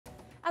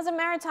As a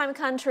maritime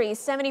country,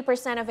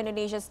 70% of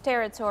Indonesia's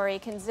territory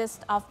consists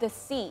of the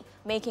sea,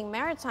 making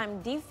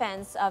maritime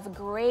defense of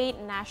great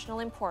national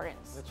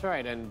importance. That's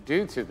right, and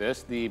due to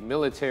this, the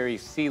military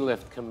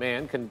Sealift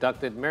Command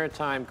conducted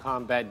maritime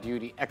combat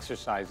duty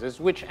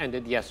exercises, which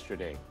ended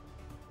yesterday.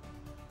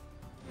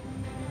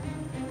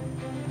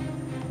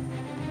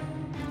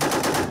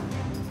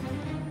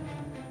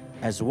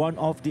 As one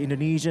of the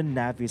Indonesian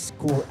Navy's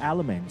core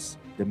elements,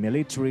 the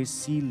military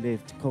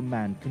Sealift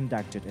Command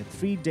conducted a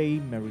 3-day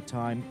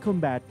maritime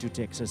combat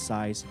duty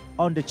exercise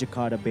on the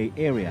Jakarta Bay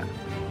area.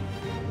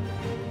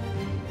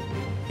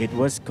 It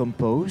was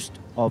composed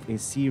of a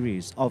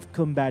series of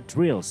combat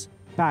drills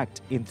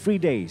packed in 3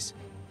 days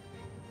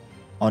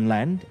on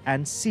land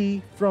and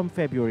sea from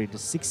February the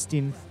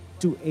 16th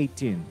to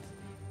 18th.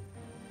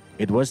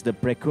 It was the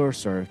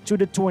precursor to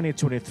the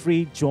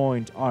 2023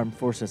 Joint Armed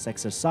Forces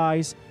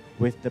exercise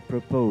with the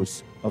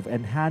purpose of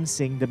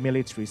enhancing the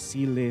military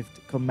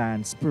Sealift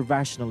Command's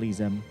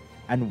professionalism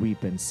and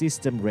weapon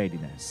system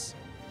readiness.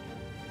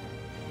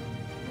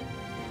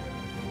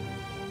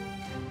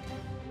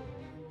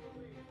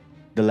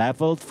 The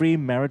Level 3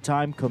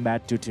 Maritime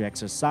Combat Duty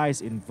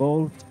exercise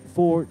involved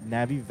 4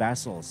 Navy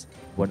vessels,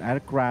 1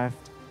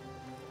 aircraft,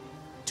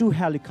 2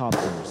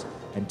 helicopters,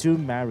 and 2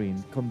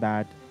 marine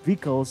combat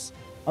vehicles,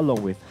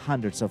 along with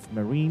hundreds of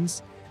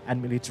Marines and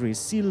military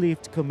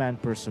Sealift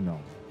Command personnel.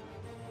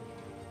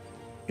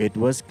 It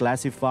was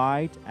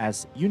classified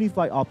as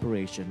unified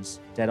operations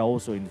that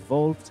also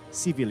involved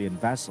civilian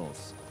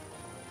vessels.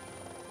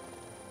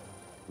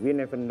 We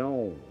never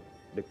know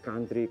the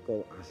country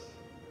call us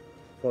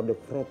for the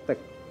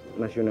protect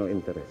national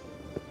interest,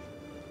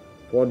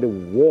 for the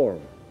war,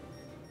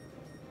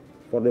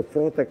 for the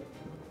protect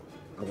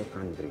our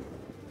country.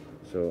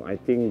 So I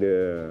think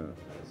the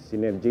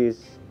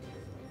synergies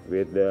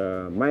with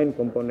the mine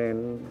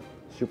component,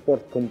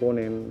 support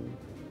component,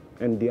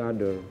 and the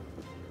other,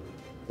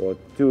 or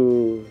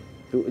to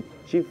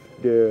achieve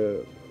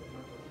the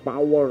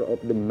power of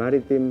the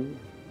maritime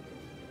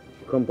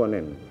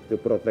component to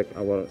protect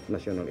our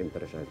national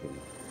interest, I think.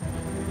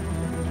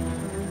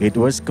 It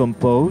was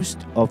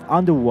composed of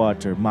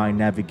underwater mine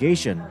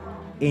navigation,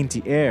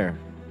 anti-air,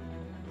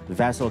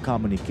 vessel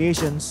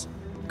communications,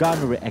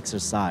 gunnery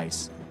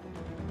exercise,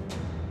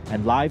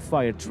 and live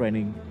fire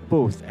training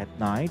both at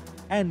night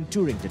and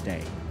during the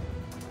day.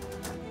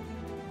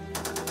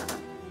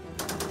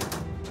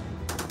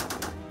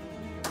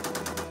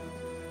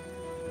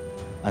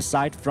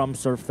 Aside from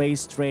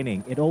surface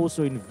training, it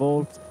also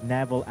involved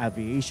naval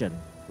aviation,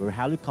 where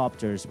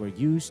helicopters were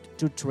used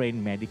to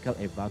train medical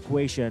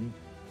evacuation,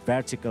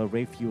 vertical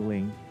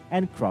refueling,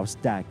 and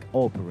cross-deck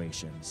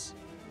operations.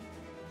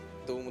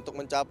 Untuk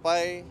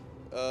mencapai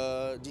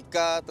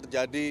jika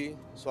terjadi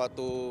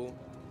suatu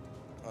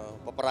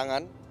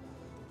peperangan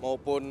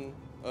maupun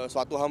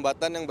suatu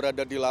hambatan yang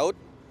berada di laut,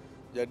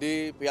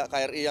 jadi pihak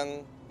KRI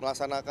yang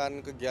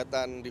melaksanakan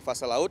kegiatan di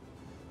fase laut,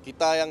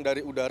 kita yang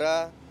dari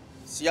udara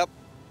siap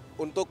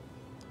untuk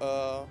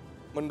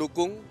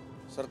mendukung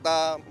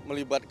serta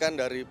melibatkan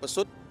dari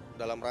pesut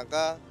dalam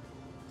rangka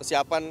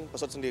kesiapan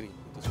pesut sendiri.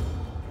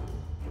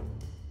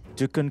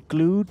 To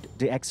conclude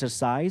the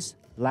exercise,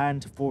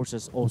 land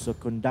forces also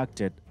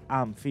conducted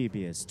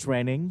amphibious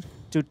training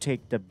to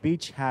take the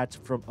beachhead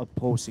from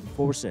opposing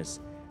forces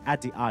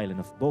at the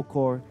island of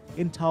Bokor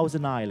in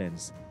Thousand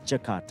Islands,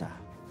 Jakarta.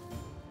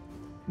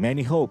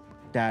 Many hope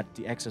that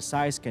the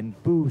exercise can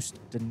boost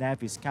the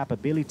Navy's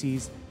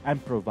capabilities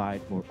and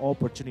provide more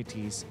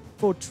opportunities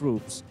for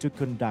troops to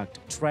conduct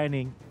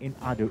training in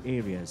other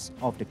areas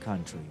of the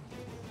country.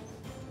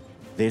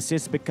 This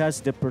is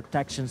because the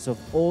protections of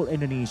all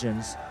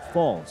Indonesians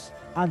falls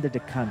under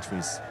the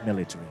country's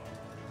military.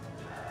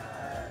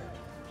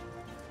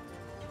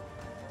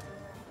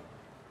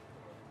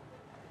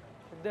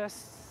 There's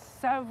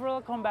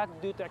several combat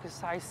duty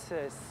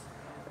exercises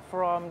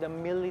from the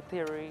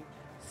military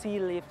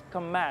Sealift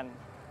Command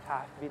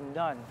have been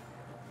done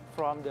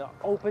from the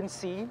open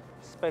sea,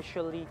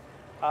 especially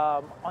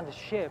on the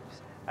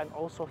ships, and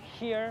also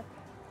here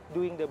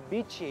doing the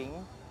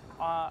beaching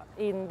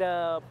in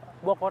the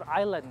Bokor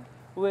Island,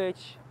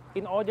 which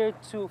in order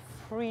to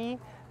free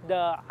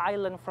the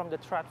island from the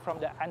threat from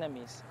the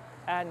enemies.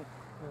 And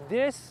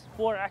this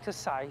war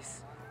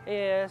exercise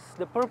is,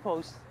 the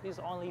purpose is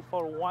only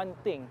for one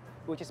thing,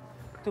 which is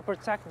to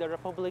protect the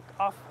Republic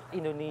of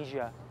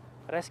Indonesia.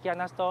 Reski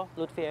Anasto,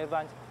 Lutfi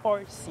Evans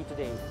for Sea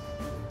Today.